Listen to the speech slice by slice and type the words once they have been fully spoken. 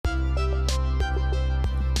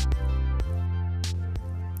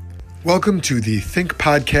Welcome to the Think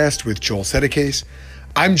Podcast with Joel Settecase.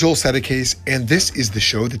 I'm Joel Settecase, and this is the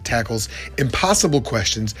show that tackles impossible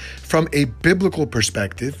questions from a biblical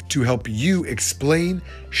perspective to help you explain,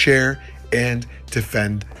 share, and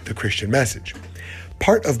defend the Christian message.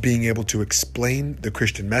 Part of being able to explain the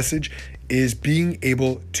Christian message is being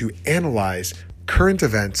able to analyze current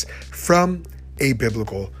events from a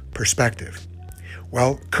biblical perspective.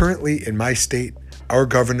 Well, currently in my state, our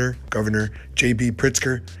Governor J.B.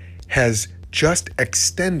 Pritzker, has just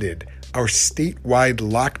extended our statewide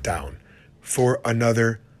lockdown for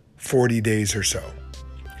another 40 days or so.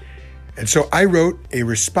 And so I wrote a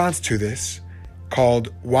response to this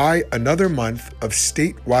called Why Another Month of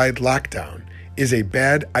Statewide Lockdown is a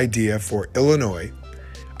Bad Idea for Illinois.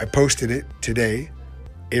 I posted it today,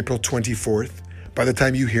 April 24th. By the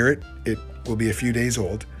time you hear it, it will be a few days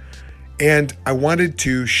old. And I wanted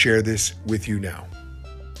to share this with you now.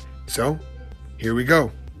 So, here we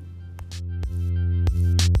go.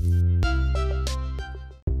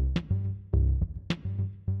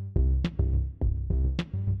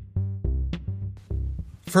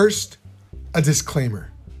 First, a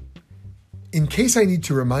disclaimer. In case I need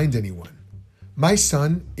to remind anyone, my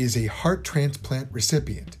son is a heart transplant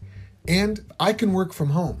recipient, and I can work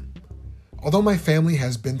from home. Although my family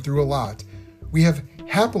has been through a lot, we have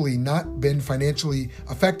happily not been financially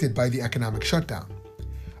affected by the economic shutdown.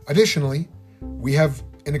 Additionally, we have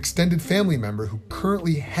an extended family member who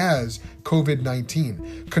currently has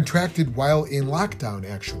COVID-19, contracted while in lockdown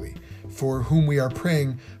actually, for whom we are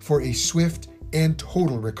praying for a swift and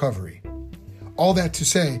total recovery. All that to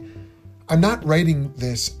say, I'm not writing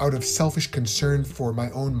this out of selfish concern for my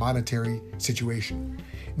own monetary situation.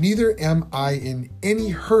 Neither am I in any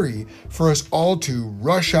hurry for us all to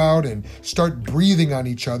rush out and start breathing on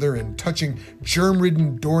each other and touching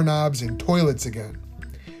germ-ridden doorknobs and toilets again.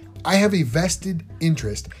 I have a vested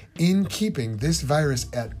interest in keeping this virus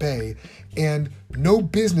at bay and no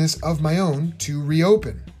business of my own to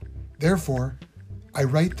reopen. Therefore, I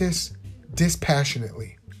write this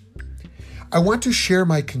dispassionately. I want to share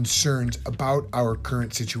my concerns about our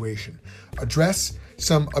current situation, address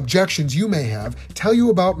some objections you may have, tell you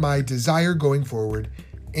about my desire going forward,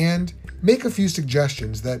 and make a few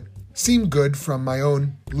suggestions that seem good from my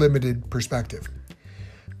own limited perspective.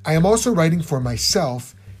 I am also writing for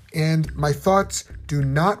myself, and my thoughts do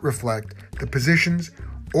not reflect the positions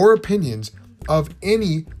or opinions of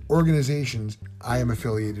any organizations I am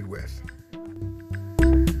affiliated with.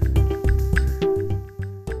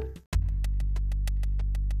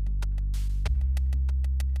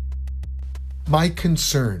 My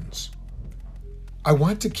concerns. I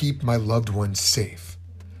want to keep my loved ones safe.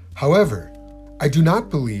 However, I do not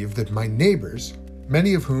believe that my neighbors,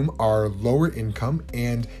 many of whom are lower income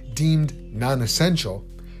and deemed non-essential,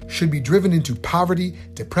 should be driven into poverty,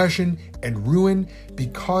 depression, and ruin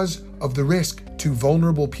because of the risk to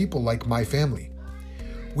vulnerable people like my family.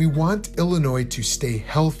 We want Illinois to stay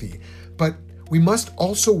healthy, but we must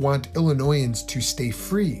also want Illinoisans to stay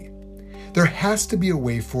free. There has to be a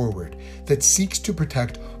way forward that seeks to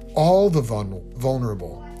protect all the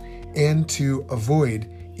vulnerable and to avoid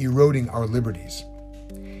eroding our liberties.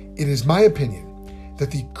 It is my opinion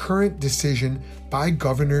that the current decision by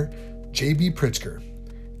Governor J.B. Pritzker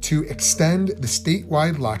to extend the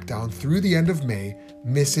statewide lockdown through the end of May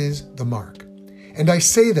misses the mark. And I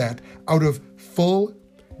say that out of full,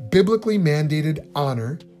 biblically mandated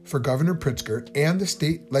honor for Governor Pritzker and the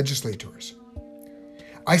state legislators.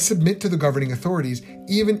 I submit to the governing authorities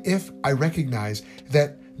even if I recognize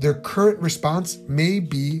that their current response may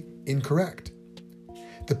be incorrect.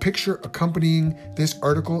 The picture accompanying this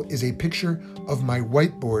article is a picture of my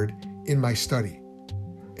whiteboard in my study,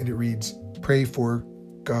 and it reads, "Pray for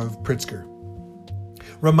Gov. Pritzker,"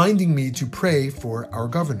 reminding me to pray for our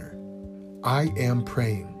governor. I am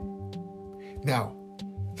praying. Now,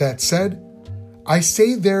 that said, I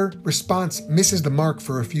say their response misses the mark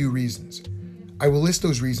for a few reasons. I will list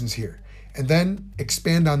those reasons here, and then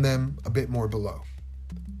expand on them a bit more below.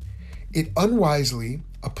 It unwisely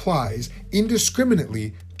applies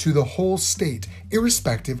indiscriminately to the whole state,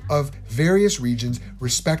 irrespective of various regions'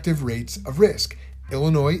 respective rates of risk.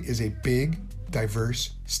 Illinois is a big,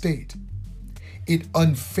 diverse state. It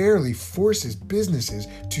unfairly forces businesses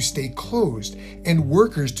to stay closed and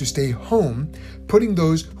workers to stay home, putting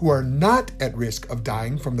those who are not at risk of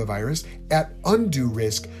dying from the virus at undue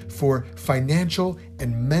risk for financial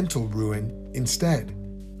and mental ruin instead.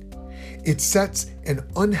 It sets an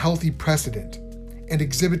unhealthy precedent and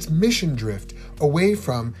exhibits mission drift away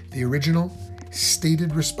from the original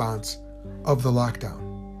stated response of the lockdown.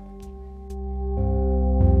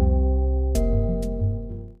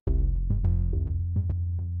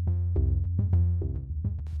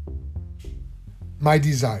 My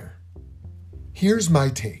desire. Here's my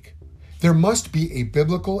take. There must be a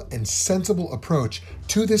biblical and sensible approach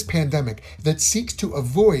to this pandemic that seeks to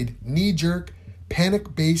avoid knee-jerk,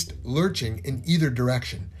 panic-based lurching in either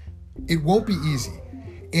direction. It won't be easy,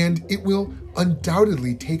 and it will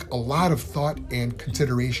undoubtedly take a lot of thought and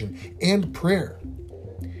consideration and prayer.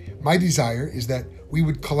 My desire is that we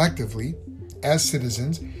would collectively, as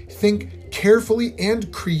citizens, think carefully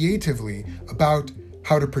and creatively about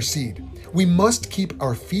how to proceed. We must keep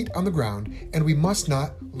our feet on the ground, and we must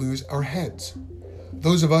not lose our heads.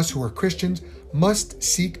 Those of us who are Christians must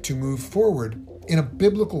seek to move forward in a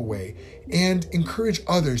biblical way and encourage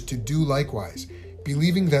others to do likewise,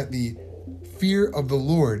 believing that the fear of the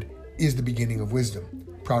Lord is the beginning of wisdom.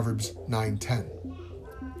 Proverbs 9:10.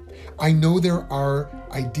 I know there are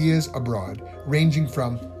ideas abroad ranging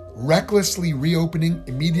from recklessly reopening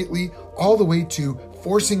immediately all the way to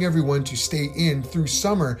forcing everyone to stay in through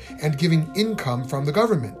summer and giving income from the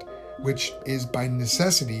government, which is by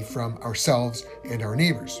necessity from ourselves and our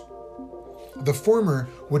neighbors. The former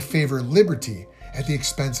would favor liberty at the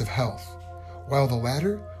expense of health, while the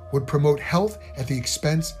latter would promote health at the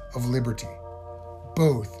expense of liberty.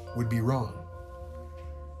 Both would be wrong.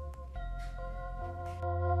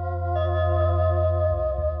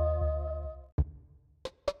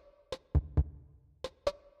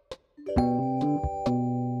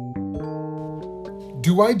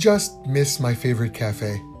 Do I just miss my favorite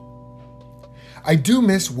cafe? I do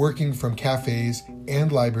miss working from cafes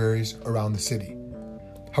and libraries around the city.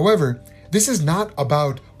 However, this is not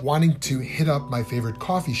about wanting to hit up my favorite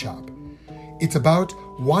coffee shop. It's about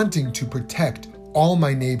wanting to protect all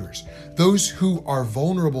my neighbors, those who are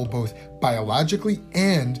vulnerable both biologically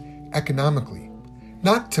and economically.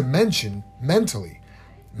 Not to mention mentally.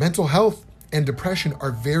 Mental health and depression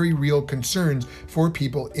are very real concerns for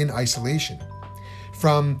people in isolation,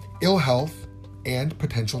 from ill health and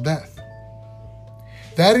potential death.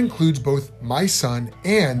 That includes both my son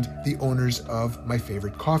and the owners of my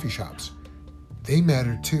favorite coffee shops. They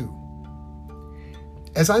matter too.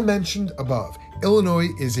 As I mentioned above, Illinois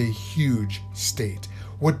is a huge state.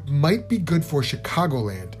 What might be good for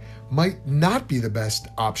Chicagoland might not be the best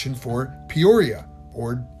option for Peoria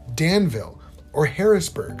or Danville or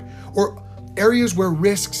Harrisburg or areas where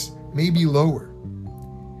risks may be lower.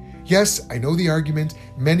 Yes, I know the argument.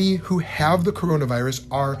 Many who have the coronavirus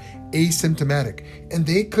are asymptomatic, and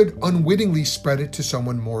they could unwittingly spread it to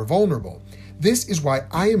someone more vulnerable. This is why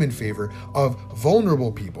I am in favor of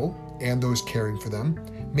vulnerable people and those caring for them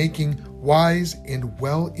making wise and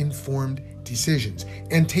well-informed decisions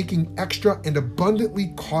and taking extra and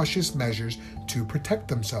abundantly cautious measures to protect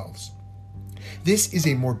themselves. This is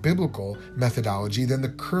a more biblical methodology than the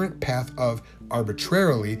current path of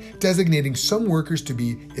arbitrarily designating some workers to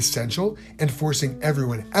be essential and forcing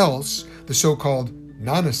everyone else, the so-called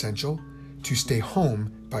non-essential, to stay home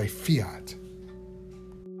by fiat.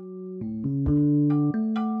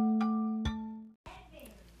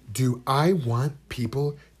 Do I want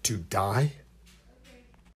people to die?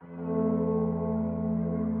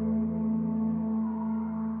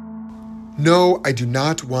 No, I do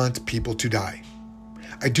not want people to die.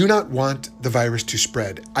 I do not want the virus to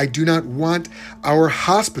spread. I do not want our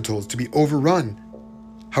hospitals to be overrun.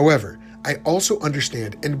 However, I also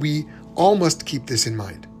understand, and we all must keep this in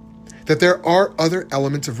mind, that there are other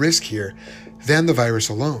elements of risk here than the virus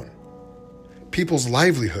alone. People's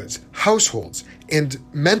livelihoods, households, and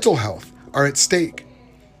mental health are at stake.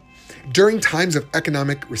 During times of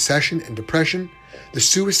economic recession and depression, the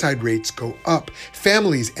suicide rates go up.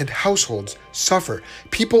 Families and households suffer.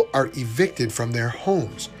 People are evicted from their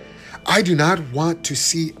homes. I do not want to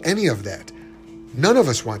see any of that. None of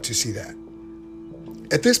us want to see that.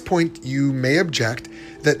 At this point, you may object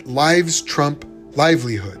that lives trump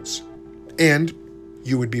livelihoods. And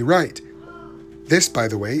you would be right. This, by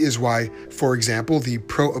the way, is why, for example, the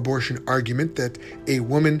pro-abortion argument that a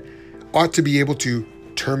woman ought to be able to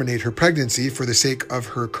terminate her pregnancy for the sake of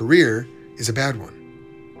her career is a bad one.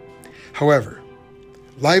 However,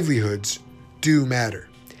 livelihoods do matter.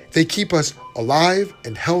 They keep us alive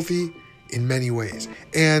and healthy in many ways.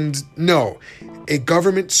 And no, a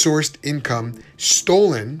government-sourced income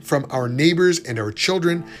stolen from our neighbors and our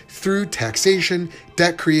children through taxation,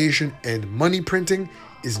 debt creation, and money printing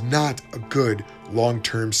is not a good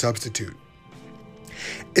long-term substitute.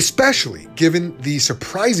 Especially given the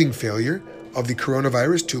surprising failure of the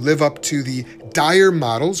coronavirus to live up to the dire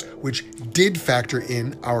models which did factor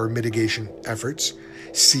in our mitigation efforts,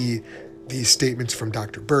 see these statements from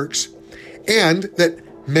Dr. Birx, and that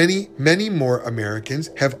many, many more Americans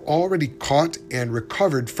have already caught and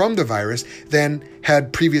recovered from the virus than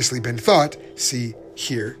had previously been thought, see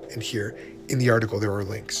here and here, in the article, there are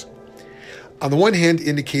links. On the one hand,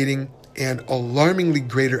 indicating an alarmingly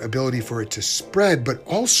greater ability for it to spread, but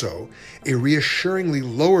also a reassuringly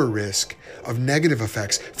lower risk of negative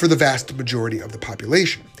effects for the vast majority of the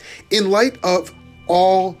population. In light of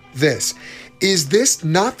all this, is this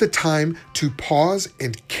not the time to pause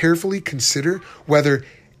and carefully consider whether,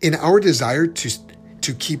 in our desire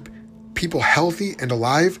to keep people healthy and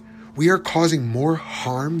alive, we are causing more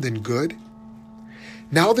harm than good?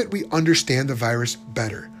 Now that we understand the virus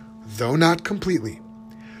better, though not completely,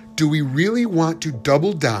 do we really want to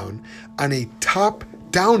double down on a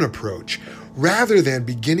top-down approach rather than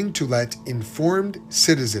beginning to let informed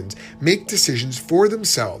citizens make decisions for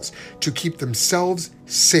themselves to keep themselves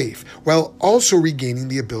safe while also regaining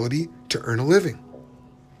the ability to earn a living?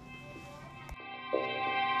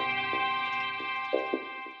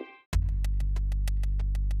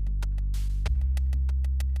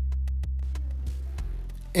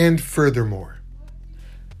 And furthermore,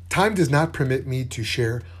 time does not permit me to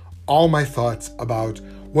share all my thoughts about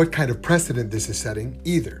what kind of precedent this is setting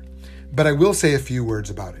either, but I will say a few words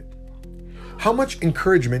about it. How much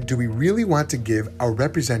encouragement do we really want to give our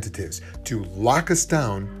representatives to lock us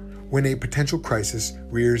down when a potential crisis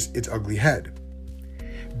rears its ugly head?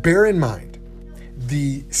 Bear in mind,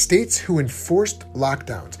 the states who enforced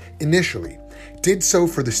lockdowns initially did so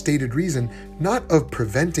for the stated reason not of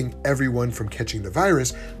preventing everyone from catching the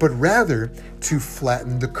virus, but rather to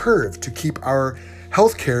flatten the curve, to keep our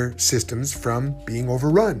healthcare systems from being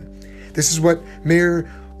overrun. This is what Mayor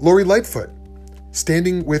Lori Lightfoot,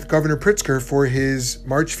 standing with Governor Pritzker for his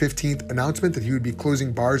March 15th announcement that he would be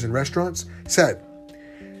closing bars and restaurants, said,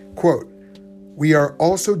 quote, "We are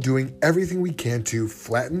also doing everything we can to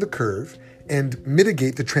flatten the curve and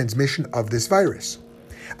mitigate the transmission of this virus.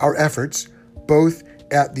 Our efforts, both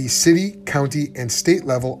at the city, county, and state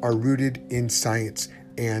level, are rooted in science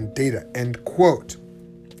and data," end quote.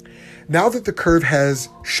 Now that the curve has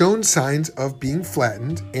shown signs of being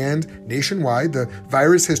flattened and nationwide the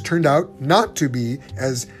virus has turned out not to be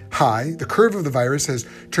as high, the curve of the virus has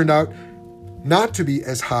turned out not to be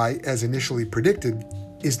as high as initially predicted,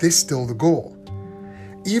 is this still the goal?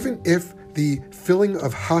 Even if the filling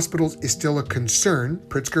of hospitals is still a concern,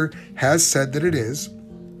 Pritzker has said that it is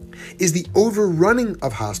the overrunning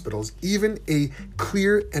of hospitals even a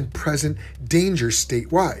clear and present danger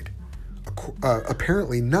statewide?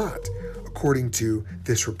 Apparently not, according to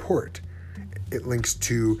this report. It links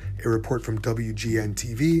to a report from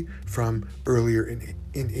WGN-TV from earlier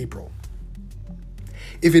in April.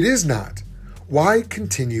 If it is not, why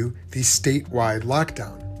continue the statewide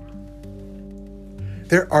lockdown?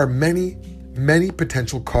 There are many, many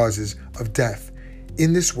potential causes of death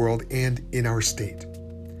in this world and in our state.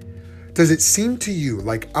 Does it seem to you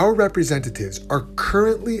like our representatives are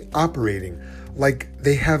currently operating like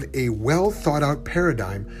they have a well-thought-out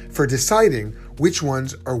paradigm for deciding which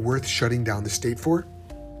ones are worth shutting down the state for?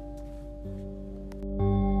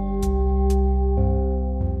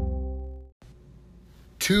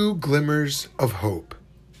 Two glimmers of hope.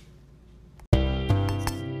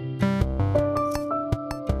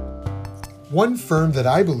 One firm that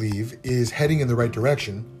I believe is heading in the right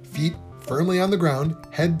direction, feet firmly on the ground,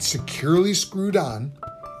 head securely screwed on,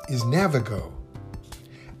 is Navigo.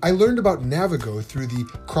 I learned about Navigo through the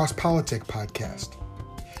Cross Politic podcast.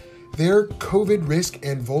 Their COVID risk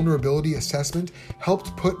and vulnerability assessment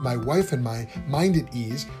helped put my wife and my mind at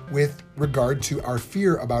ease with regard to our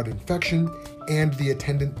fear about infection and the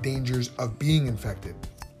attendant dangers of being infected.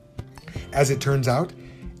 As it turns out,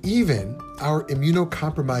 even our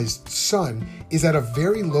immunocompromised son is at a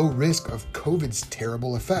very low risk of COVID's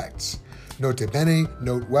terrible effects. Nota bene,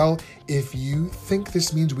 note well, if you think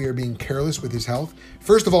this means we are being careless with his health,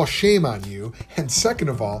 first of all, shame on you, and second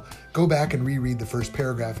of all, go back and reread the first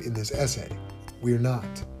paragraph in this essay. We're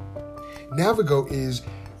not. Navigo is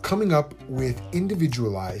coming up with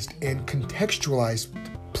individualized and contextualized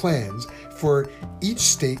plans for each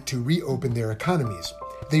state to reopen their economies.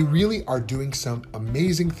 They really are doing some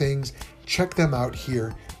amazing things. Check them out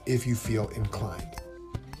here if you feel inclined.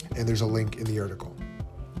 And there's a link in the article.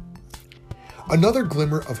 Another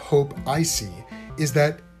glimmer of hope I see is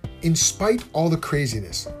that in spite all the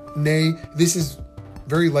craziness, nay, this is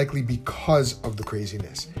very likely because of the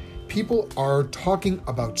craziness, people are talking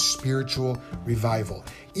about spiritual revival.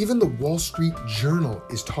 Even the Wall Street Journal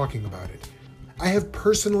is talking about it. I have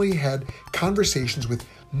personally had conversations with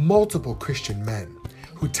multiple Christian men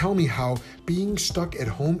who tell me how being stuck at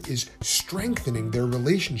home is strengthening their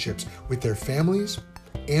relationships with their families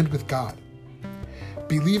and with God.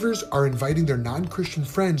 Believers are inviting their non-Christian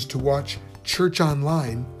friends to watch church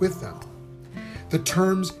online with them. The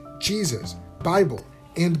terms Jesus, Bible,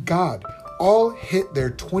 and God all hit their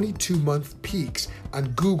 22-month peaks on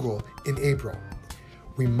Google in April.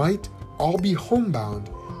 We might all be homebound,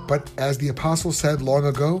 but as the apostle said long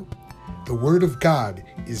ago, the word of God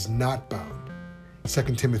is not bound.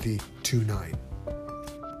 2 Timothy 2:9.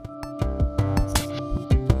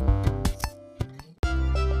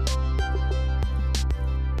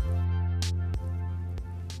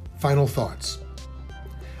 Final thoughts.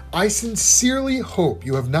 I sincerely hope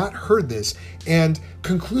you have not heard this and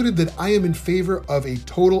concluded that I am in favor of a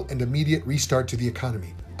total and immediate restart to the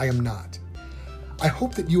economy. I am not. I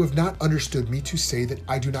hope that you have not understood me to say that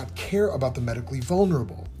I do not care about the medically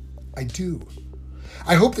vulnerable. I do.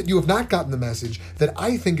 I hope that you have not gotten the message that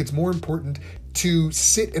I think it's more important to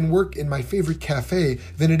sit and work in my favorite cafe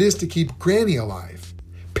than it is to keep Granny alive.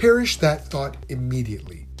 Perish that thought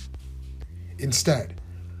immediately. Instead,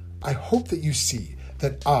 I hope that you see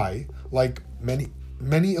that I, like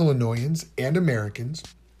many Illinoisans and Americans,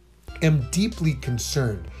 am deeply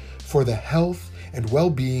concerned for the health and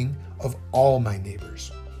well-being of all my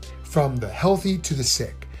neighbors, from the healthy to the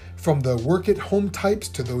sick, from the work-at-home types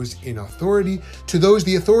to those in authority, to those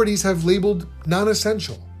the authorities have labeled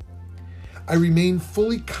non-essential. I remain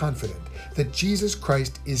fully confident that Jesus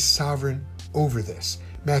Christ is sovereign over this,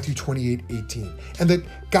 Matthew 28:18, and that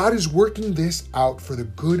God is working this out for the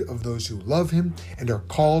good of those who love him and are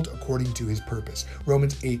called according to his purpose,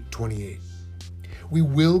 Romans 8:28. We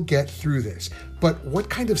will get through this, but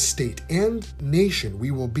what kind of state and nation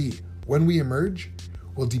we will be when we emerge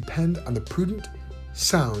will depend on the prudent,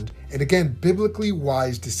 sound, and again, biblically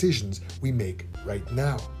wise decisions we make right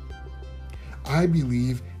now. I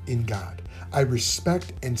believe in God. I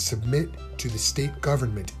respect and submit to the state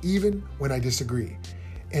government, even when I disagree.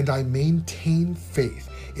 And I maintain faith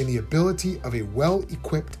in the ability of a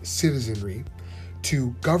well-equipped citizenry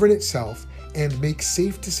to govern itself and make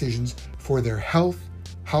safe decisions for their health,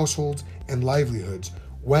 households, and livelihoods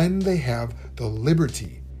when they have the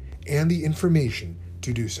liberty and the information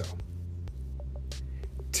to do so.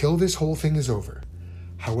 Till this whole thing is over,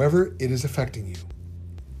 however it is affecting you,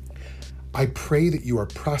 I pray that you are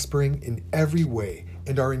prospering in every way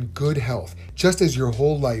and are in good health, just as your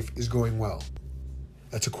whole life is going well.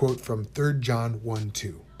 That's a quote from 3 John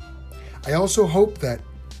 1:2. I also hope that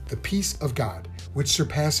the peace of God, which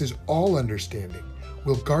surpasses all understanding,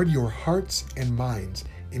 will guard your hearts and minds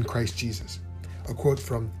in Christ Jesus. A quote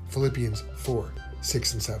from Philippians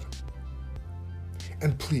 4:6 and 7.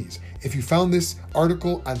 And please, if you found this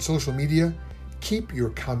article on social media, keep your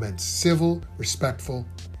comments civil, respectful,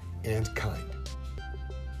 and kind.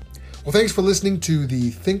 Well, thanks for listening to the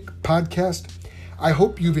Think Podcast. I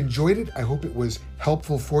hope you've enjoyed it. I hope it was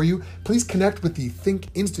helpful for you. Please connect with the Think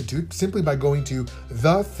Institute simply by going to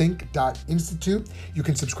thethink.institute. You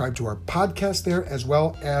can subscribe to our podcast there, as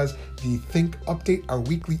well as the Think Update, our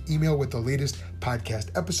weekly email with the latest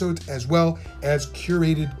podcast episodes, as well as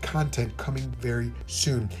curated content coming very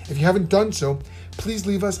soon. If you haven't done so, please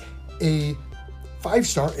leave us a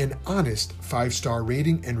 5-star, an honest 5-star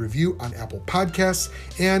rating and review on Apple Podcasts.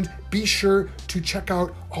 And be sure to check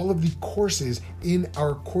out all of the courses in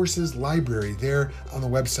our courses library there on the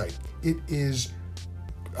website. It is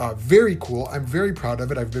very cool. I'm very proud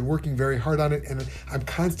of it. I've been working very hard on it, and I'm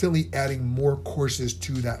constantly adding more courses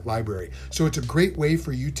to that library. So it's a great way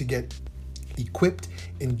for you to get equipped,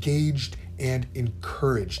 engaged, and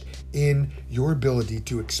encouraged in your ability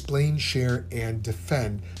to explain, share, and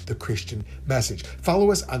defend the Christian message. Follow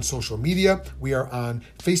us on social media. We are on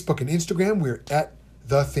Facebook and Instagram. We're at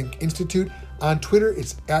The Think Institute. On Twitter,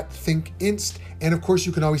 it's at ThinkInst. And of course,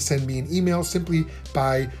 you can always send me an email simply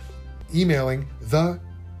by emailing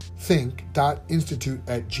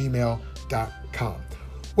thethink.institute@gmail.com.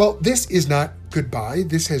 Well, this is not goodbye.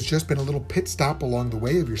 This has just been a little pit stop along the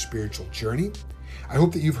way of your spiritual journey. I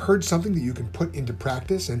hope that you've heard something that you can put into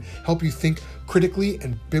practice and help you think critically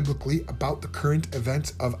and biblically about the current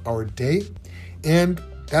events of our day. And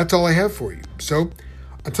that's all I have for you. So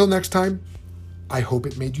until next time, I hope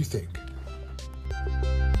it made you think.